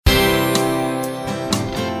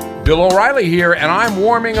Bill O'Reilly here, and I'm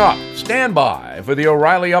warming up. Stand by for the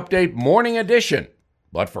O'Reilly Update Morning Edition.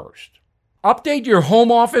 But first, update your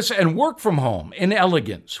home office and work from home in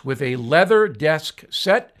elegance with a leather desk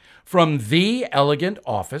set from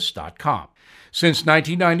TheElegantOffice.com. Since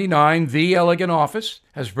 1999, The Elegant Office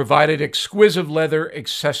has provided exquisite leather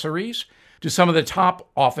accessories to some of the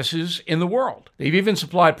top offices in the world. They've even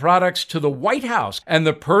supplied products to the White House and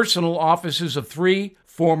the personal offices of 3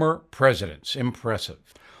 former presidents. Impressive.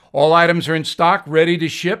 All items are in stock, ready to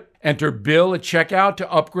ship. Enter Bill at checkout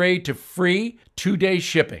to upgrade to free 2-day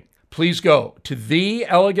shipping. Please go to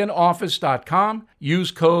TheElegantOffice.com.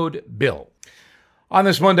 Use code BILL. On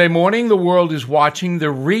this Monday morning, the world is watching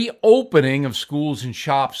the reopening of schools and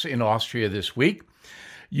shops in Austria this week.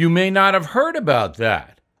 You may not have heard about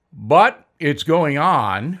that, but it's going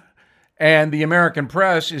on, and the American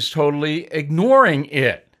press is totally ignoring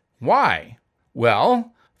it. Why? Well,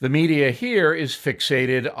 the media here is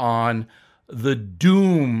fixated on the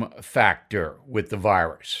doom factor with the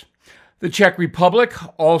virus. The Czech Republic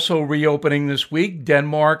also reopening this week.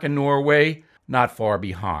 Denmark and Norway not far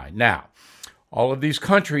behind. Now, all of these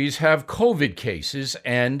countries have COVID cases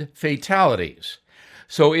and fatalities.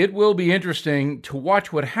 So it will be interesting to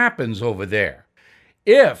watch what happens over there.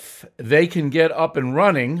 If they can get up and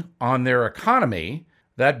running on their economy,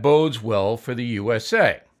 that bodes well for the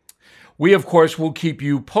USA. We, of course, will keep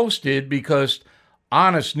you posted because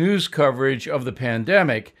honest news coverage of the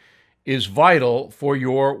pandemic is vital for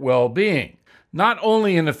your well-being, not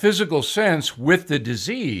only in a physical sense with the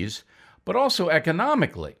disease, but also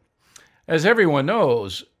economically. As everyone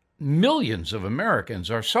knows, millions of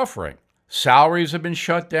Americans are suffering. Salaries have been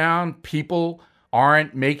shut down. People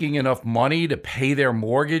aren't making enough money to pay their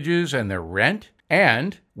mortgages and their rent.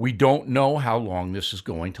 And we don't know how long this is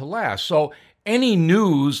going to last. So any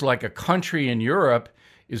news like a country in Europe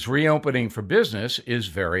is reopening for business is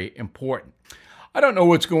very important. I don't know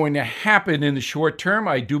what's going to happen in the short term.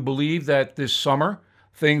 I do believe that this summer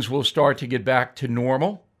things will start to get back to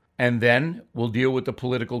normal, and then we'll deal with the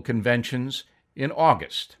political conventions in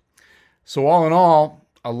August. So all in all,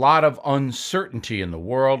 a lot of uncertainty in the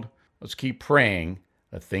world. Let's keep praying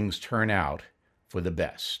that things turn out for the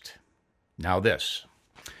best. Now this.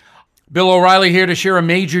 Bill O'Reilly here to share a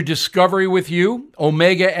major discovery with you.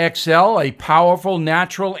 Omega XL, a powerful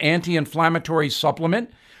natural anti-inflammatory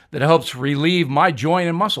supplement that helps relieve my joint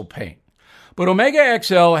and muscle pain. But Omega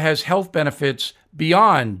XL has health benefits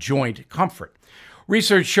beyond joint comfort.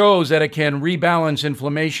 Research shows that it can rebalance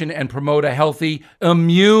inflammation and promote a healthy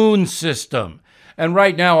immune system. And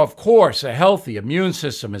right now, of course, a healthy immune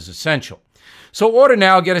system is essential. So order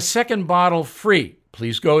now, get a second bottle free.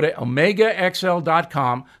 Please go to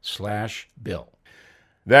omegaxl.com/Bill.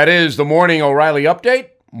 That is the Morning O'Reilly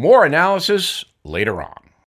Update. More analysis later on.